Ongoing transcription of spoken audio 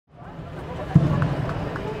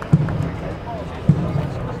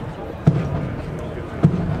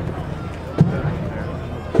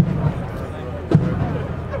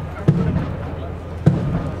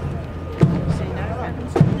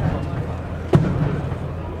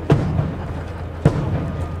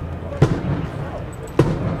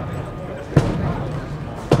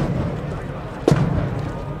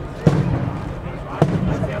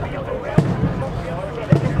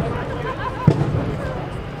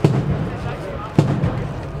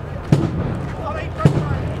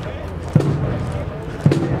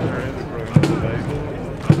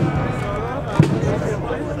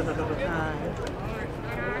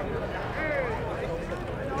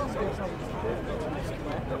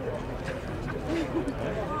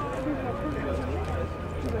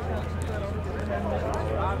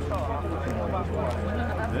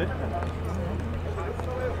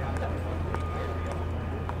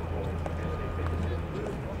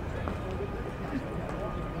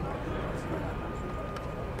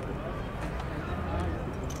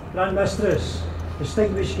Grand Mistress,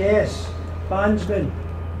 distinguished guests, bandsmen,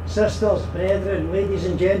 sisters, brethren, ladies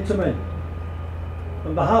and gentlemen,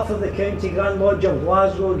 on behalf of the County Grand Lodge of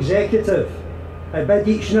Glasgow Executive, I bid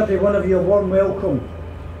each and every one of you a warm welcome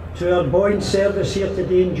to our Boyne service here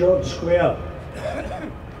today in George Square.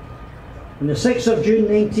 On the 6th of June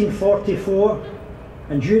 1944,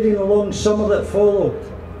 and during the long summer that followed,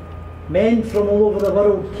 men from all over the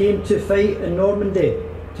world came to fight in Normandy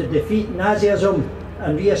to defeat Nazism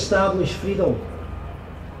and re-establish freedom.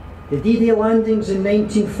 The D-Day landings in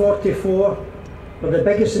 1944 were the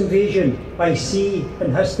biggest invasion by sea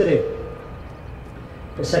in history.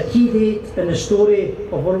 It's a key date in the story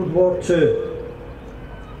of World War II.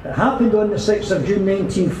 It happened on the 6th of June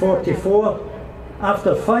 1944,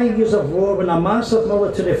 after 5 years of war, when a massive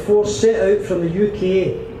military force set out from the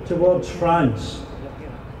UK towards France.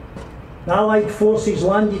 The Allied forces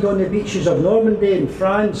landed on the beaches of Normandy in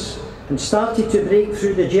France and started to break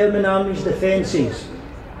through the German army's defences.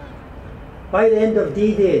 By the end of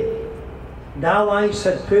D-Day, the Allies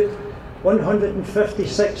had put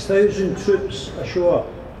 156,000 troops ashore,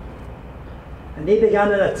 and they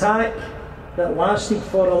began an attack that lasted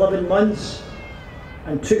for 11 months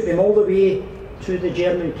and took them all the way to the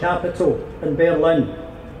German capital in Berlin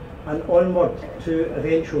and onward to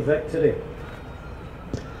eventual victory.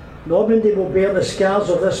 Normandy will bear the scars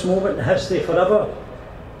of this moment in history forever,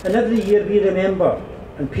 and every year we remember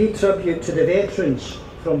and pay tribute to the veterans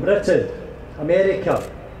from Britain, America,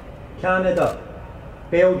 Canada,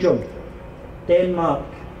 Belgium, Denmark,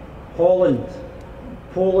 Holland,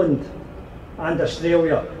 Poland and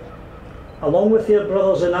Australia, along with their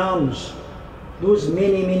brothers in arms, those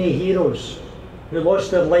many, many heroes who lost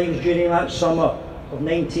their lives during that summer of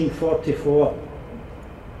 1944.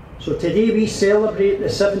 So today we celebrate the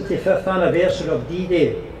 75th anniversary of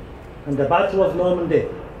D-Day and the Battle of Normandy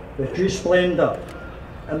with due splendour,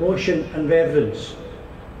 emotion and reverence.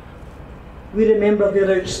 We remember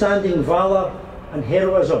their outstanding valour and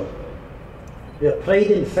heroism, their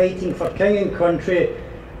pride in fighting for king and country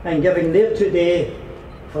and giving their today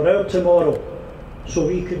for our tomorrow so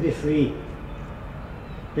we could be free.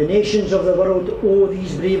 The nations of the world owe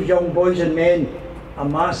these brave young boys and men a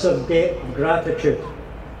massive debt of gratitude,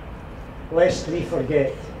 lest we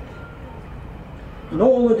forget. Not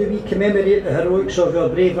only do we commemorate the heroics of our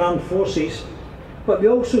brave armed forces, but we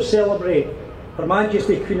also celebrate Her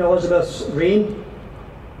Majesty Queen Elizabeth's reign,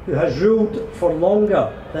 who has ruled for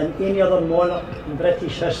longer than any other monarch in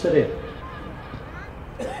British history.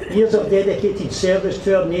 Years of dedicated service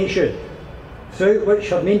to our nation, throughout which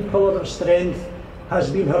her main pillar of strength has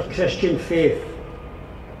been her Christian faith.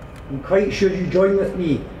 I'm quite sure you join with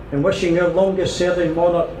me in wishing our longest serving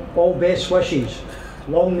monarch all best wishes.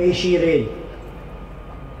 Long may she reign.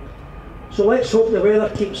 So let's hope the weather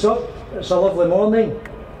keeps up. It's a lovely morning,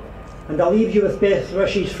 and I'll leave you with best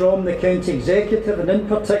wishes from the County Executive, and in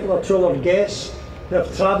particular to all our guests who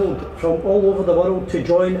have travelled from all over the world to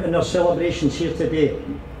join in our celebrations here today.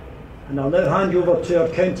 And I'll now hand you over to our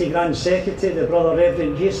County Grand Secretary, the Brother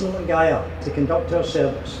Reverend Jason Lagaya, to conduct our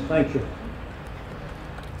service. Thank you.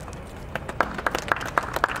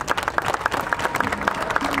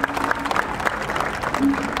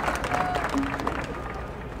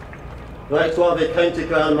 Right worthy County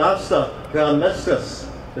Grand Master, Grand Mistress,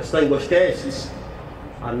 distinguished guests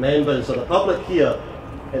and members of the public here,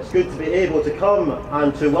 it's good to be able to come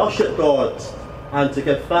and to worship God and to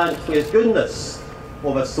give thanks for His goodness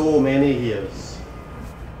over so many years.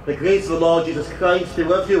 The grace of the Lord Jesus Christ be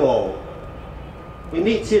with you all. We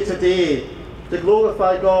meet here today to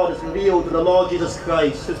glorify God as revealed in the Lord Jesus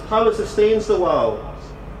Christ, whose power sustains the world,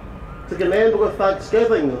 to remember with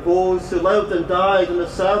thanksgiving those who lived and died in the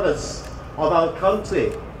service of our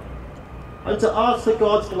country, and to ask for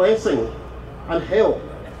God's blessing and help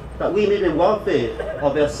that we may be worthy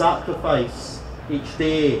of their sacrifice each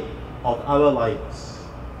day of our lives.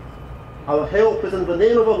 Our help is in the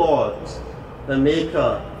name of the Lord, the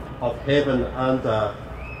Maker of heaven and earth.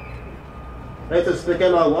 Let us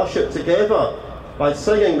begin our worship together by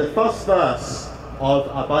singing the first verse of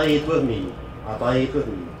Abide With Me, Abide With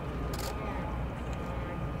Me. Abide with me.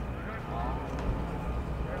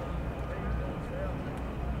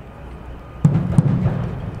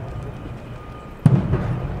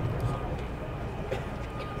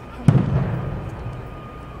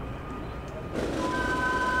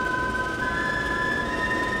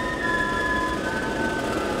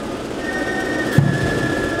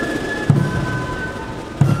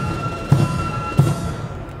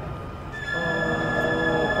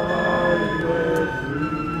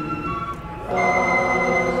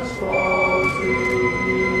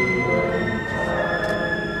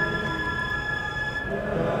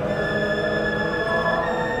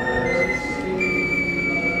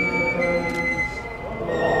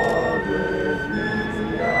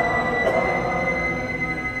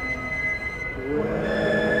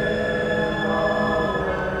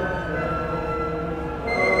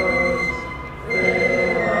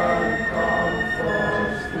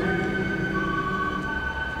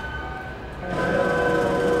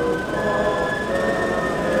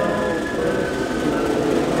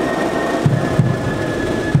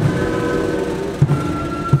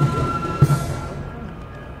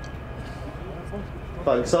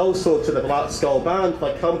 thanks also to the Black Skull Band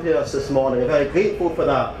for accompanying us this morning. I'm very grateful for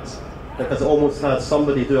that, because I almost had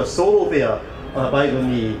somebody do a solo there on a Bible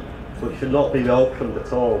me, which should not be welcomed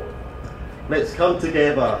at all. Let's come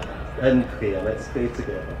together in prayer. Let's pray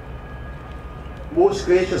together. Most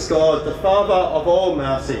gracious God, the Father of all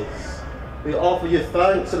mercies, we offer you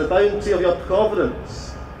thanks for the bounty of your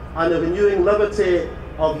providence and the renewing liberty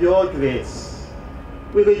of your grace.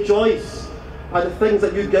 We rejoice at the things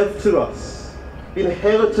that you give to us, the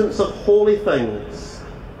inheritance of holy things,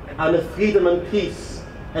 and the freedom and peace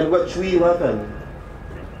in which we live in.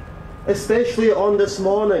 Especially on this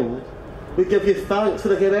morning, we give you thanks for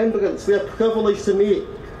the remembrance we are privileged to make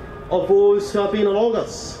of those who have been along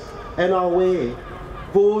us in our way,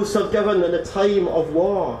 those who have given in the time of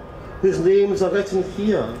war, whose names are written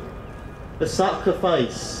here, the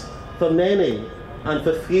sacrifice for many and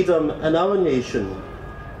for freedom in our nation.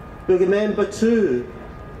 We remember too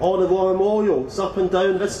all the war memorials up and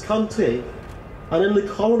down this country and in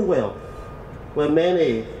the Commonwealth, where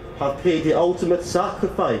many have paid the ultimate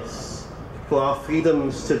sacrifice for our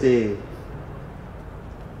freedoms today.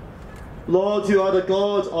 Lord, you are the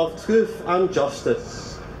God of truth and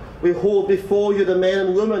justice. We hold before you the men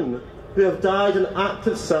and women who have died in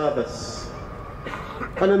active service.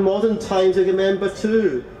 And in modern times we remember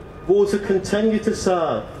too those who continue to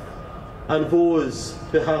serve and those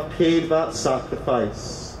who have paid that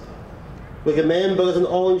sacrifice. We remember as an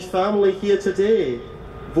Orange family here today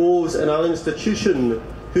those in our institution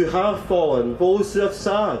who have fallen, those who have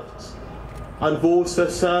served, and those who are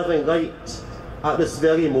serving right at this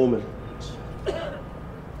very moment.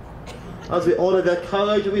 As we honour their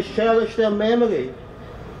courage, we cherish their memory.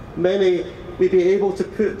 Many we be able to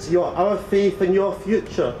put our faith in your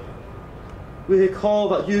future. We recall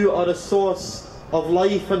that you are the source of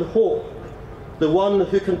life and hope, the one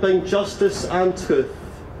who can bring justice and truth,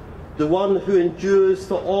 the one who endures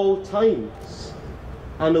for all times,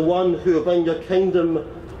 and the one who will bring your kingdom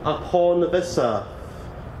upon this earth.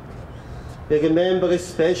 We remember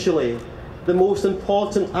especially the most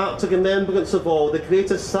important act of remembrance of all, the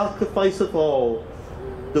greatest sacrifice of all,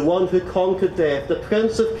 the one who conquered death, the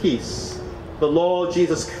Prince of Peace, the Lord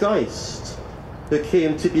Jesus Christ, who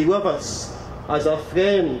came to be with us as our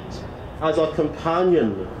friend, as our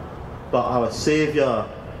companion, but our Saviour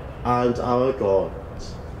and our God.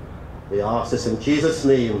 We ask this in Jesus'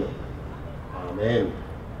 name. Amen.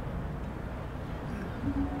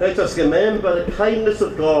 Let us remember the kindness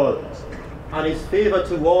of God and his favour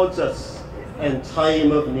towards us in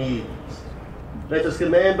time of need. Let us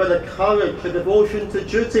remember the courage, the devotion to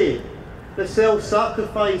duty, the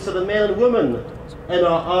self-sacrifice of the men and women in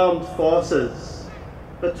our armed forces,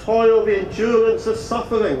 the toil, the endurance, the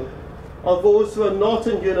suffering of those who are not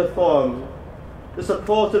in uniform, the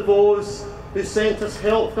support of those who sent us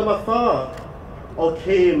help from afar or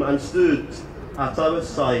came and stood at our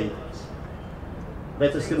side.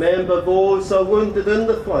 Let us remember those who are wounded in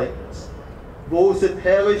the fight, those who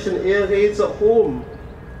perished in air raids at home,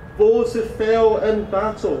 those who fell in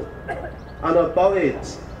battle and are buried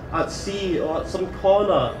at sea or at some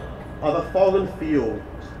corner of a foreign field,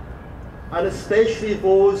 and especially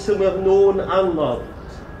those whom we have known and loved,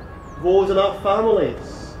 those in our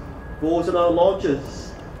families, those in our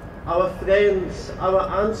lodges, our friends,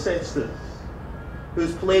 our ancestors,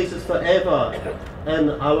 whose place is forever in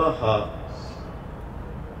our hearts.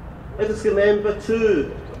 Let us remember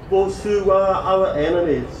too those who were our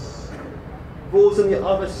enemies, those on the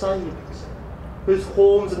other side, whose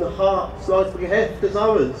homes and hearts are as bereft as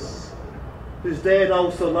ours, whose dead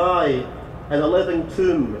also lie in a living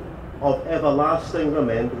tomb of everlasting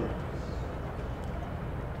remembrance.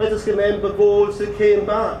 Let us remember those who came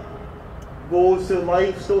back, those whose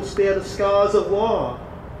life still bear the scars of war,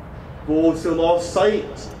 those who lost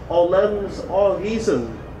sight or limbs or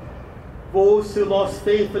reason, those who lost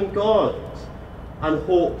faith in God and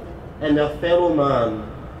hope in their fellow man.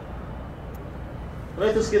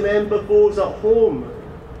 Let us remember those at home,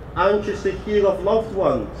 anxious to hear of loved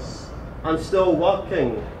ones and still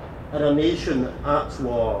working in a nation at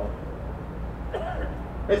war.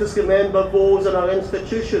 Let us remember those in our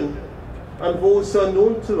institution and those who are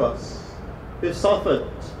known to us, who suffered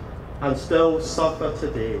and still suffer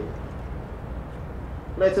today.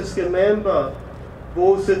 Let us remember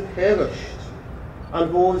those who perished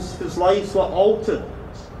and those whose lives were altered,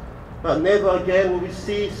 but never again will we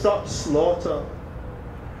see such slaughter.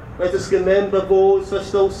 Let us remember those who are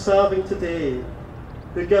still serving today,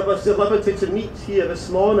 who give us the liberty to meet here this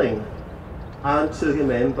morning and to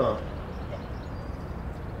remember.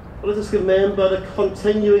 Let us remember the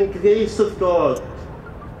continuing grace of God,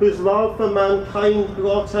 whose love for mankind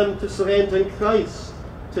brought him to surrender in Christ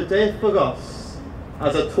to death for us,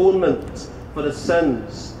 as atonement for the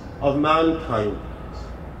sins of mankind.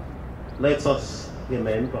 Let us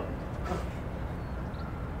remember.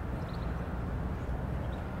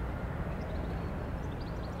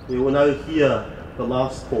 We will now hear the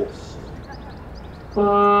last post.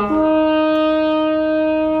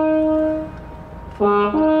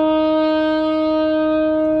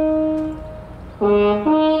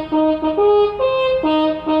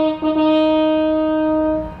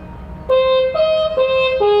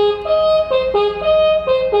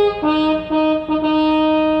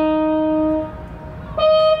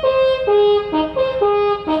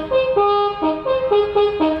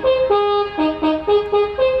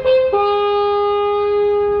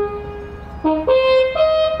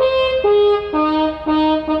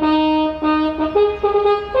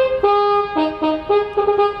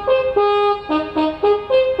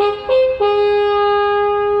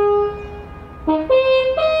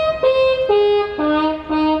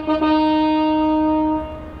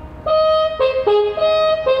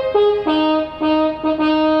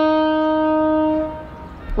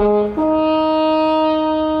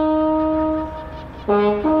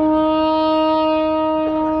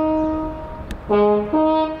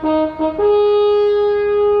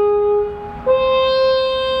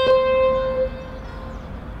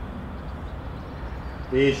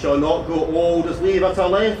 They shall not grow old as we that are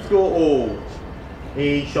left grow old.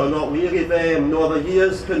 Age shall not weary them, nor the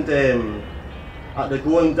years condemn. At the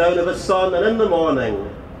going down of the sun and in the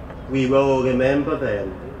morning, we will remember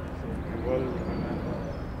them.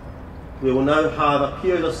 We will now have a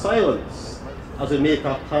period of silence as we make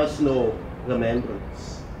our personal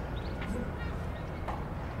remembrance.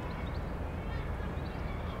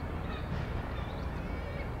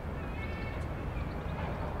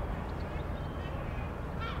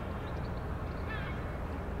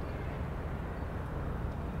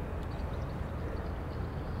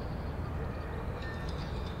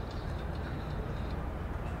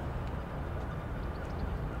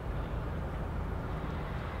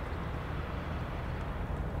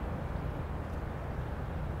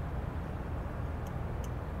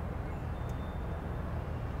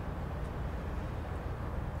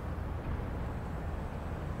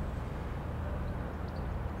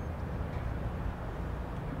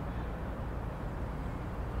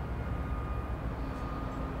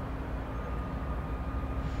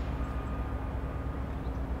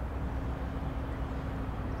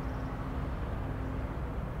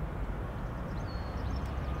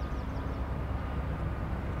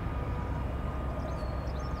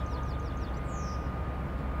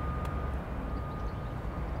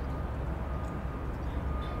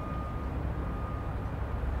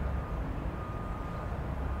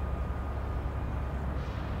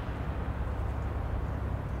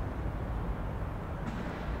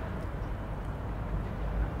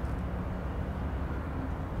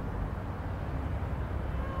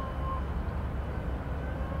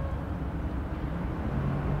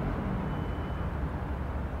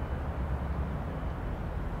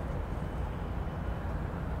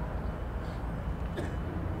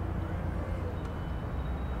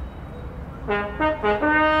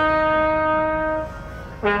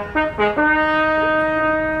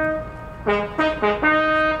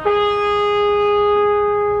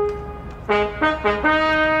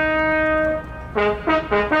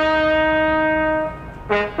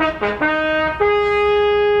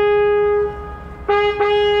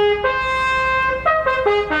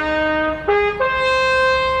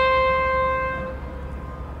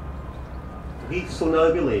 Wreaths will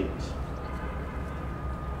now be laid.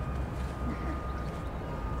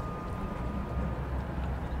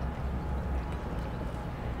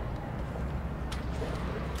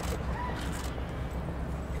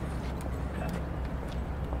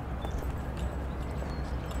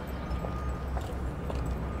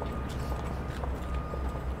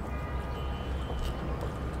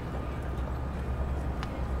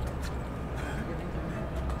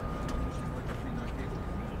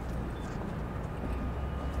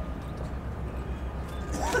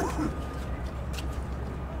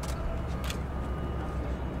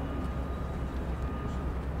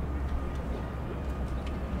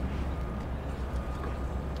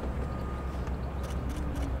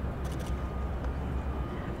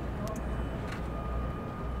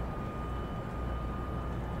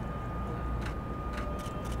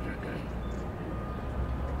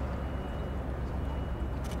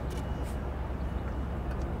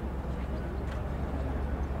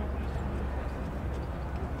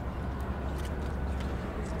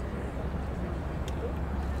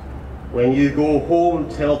 When you go home,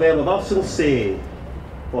 tell them of us and say,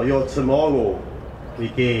 for your tomorrow we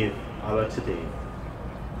gave our today.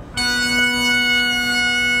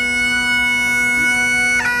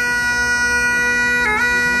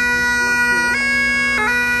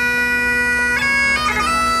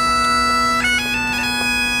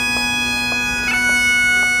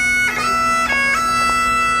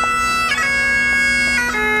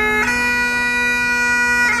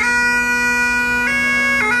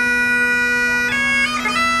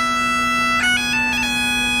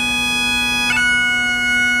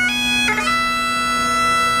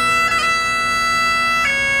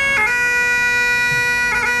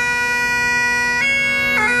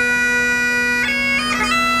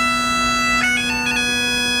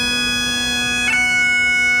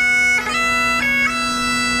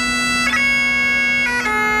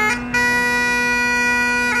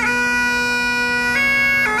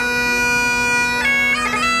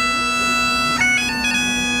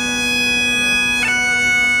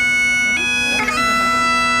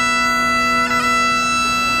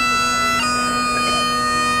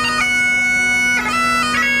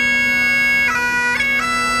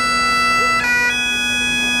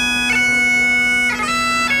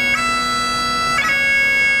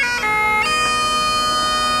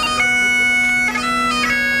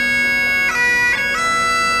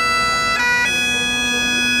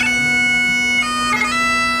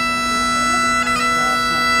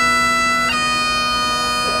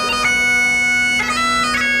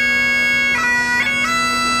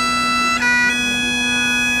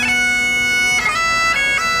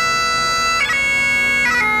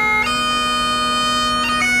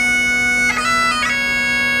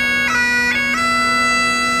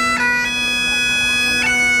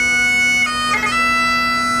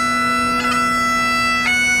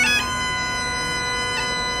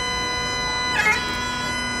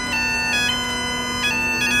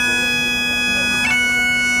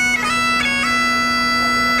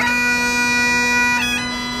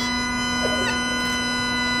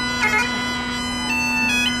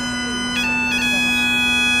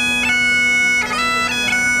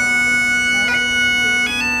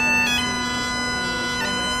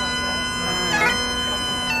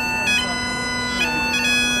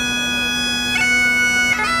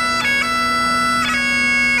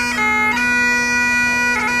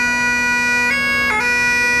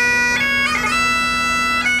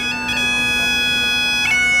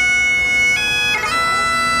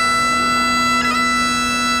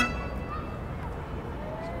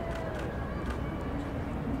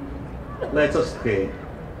 Let us pray.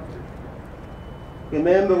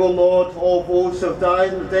 Remember, O Lord, all those who have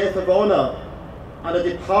died in the death of honour and are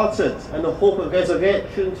departed in the hope of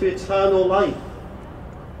resurrection to eternal life,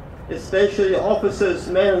 especially officers,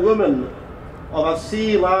 men and women of our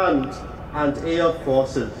sea, land and air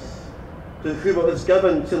forces, to whom it was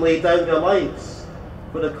given to lay down their lives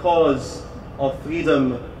for the cause of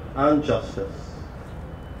freedom and justice.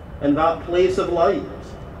 In that place of light,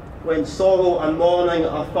 when sorrow and mourning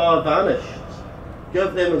are far vanished,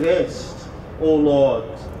 give them rest, O Lord,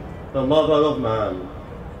 the lover of man.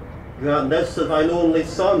 Grant this to thine only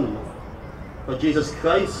Son, for Jesus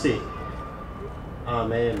Christ's sake.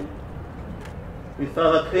 Amen. We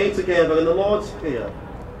further pray together in the Lord's Prayer,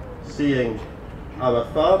 saying, Our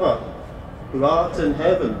Father, who art in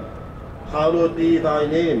heaven, hallowed be thy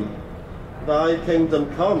name. Thy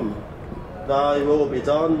kingdom come, thy will be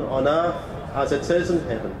done on earth as it is in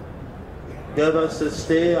heaven. Give us this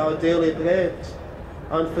day our daily bread,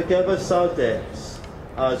 and forgive us our debts,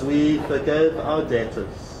 as we forgive our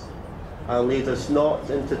debtors. And lead us not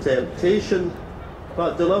into temptation,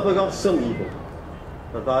 but deliver us from evil.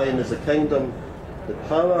 For thine is the kingdom, the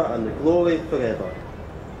power and the glory forever.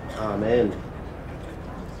 Amen.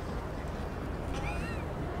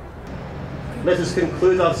 Let us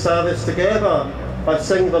conclude our service together by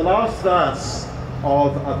singing the last verse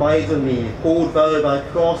of Abide in Me. Hold thou thy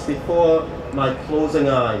cross before my closing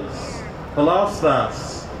eyes. The last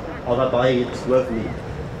verse of Abide with Me.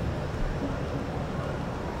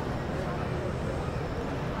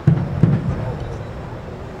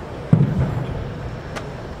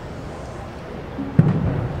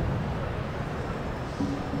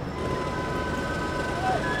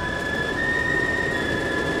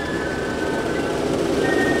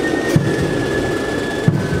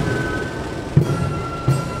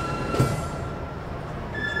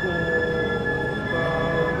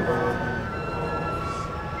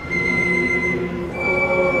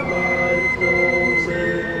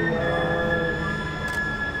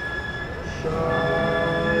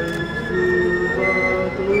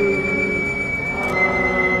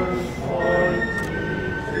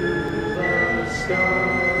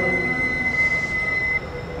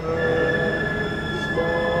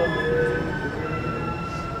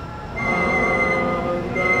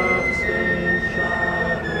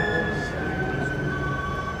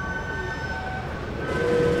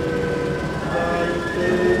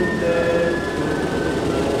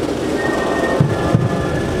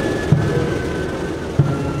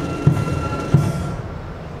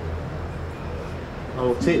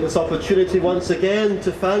 Take this opportunity once again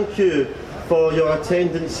to thank you for your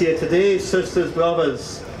attendance here today, sisters,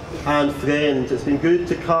 brothers and friends. It's been good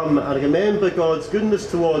to come and remember God's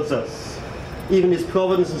goodness towards us, even His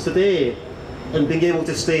providence today, and being able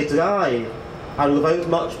to stay dry and without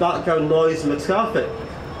much background noise in the traffic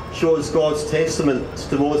shows God's testament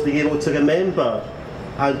towards being able to remember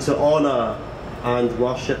and to honour and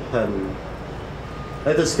worship Him.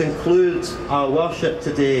 Let us conclude our worship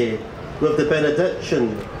today with the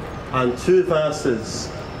benediction and 2 verses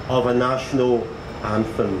of a national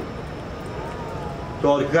anthem.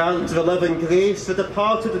 God grant to the living grace the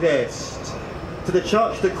departed rest, to the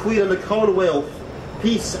Church, the Queen and the Commonwealth,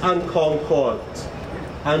 peace and concord,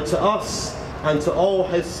 and to us and to all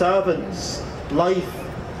His servants, life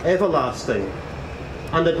everlasting.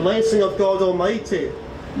 And the blessing of God Almighty,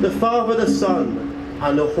 the Father, the Son,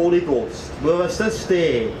 and the Holy Ghost, with us this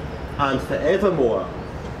day and forevermore.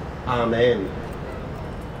 Amen.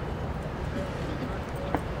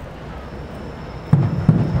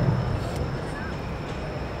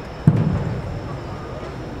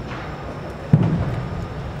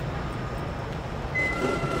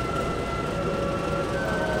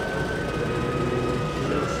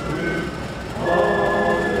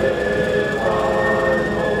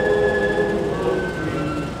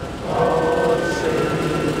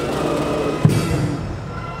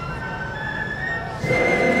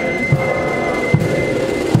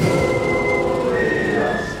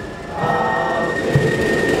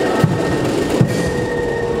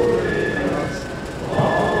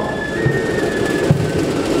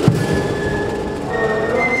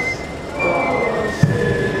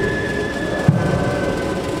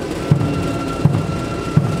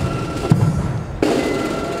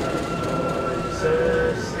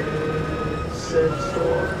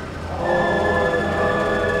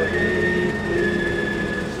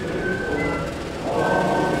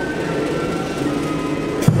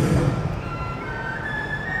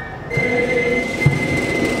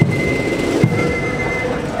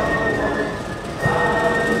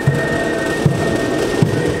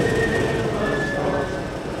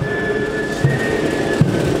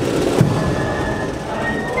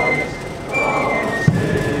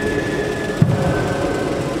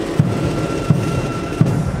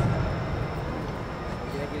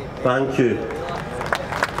 Thank you.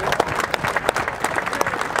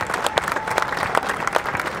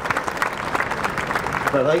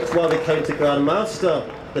 The Right Worthy County Grand Master,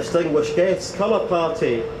 distinguished guests, colour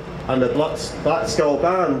party and the Black Skull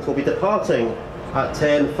Band will be departing at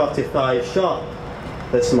 10:35 sharp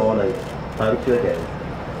this morning. Thank you again.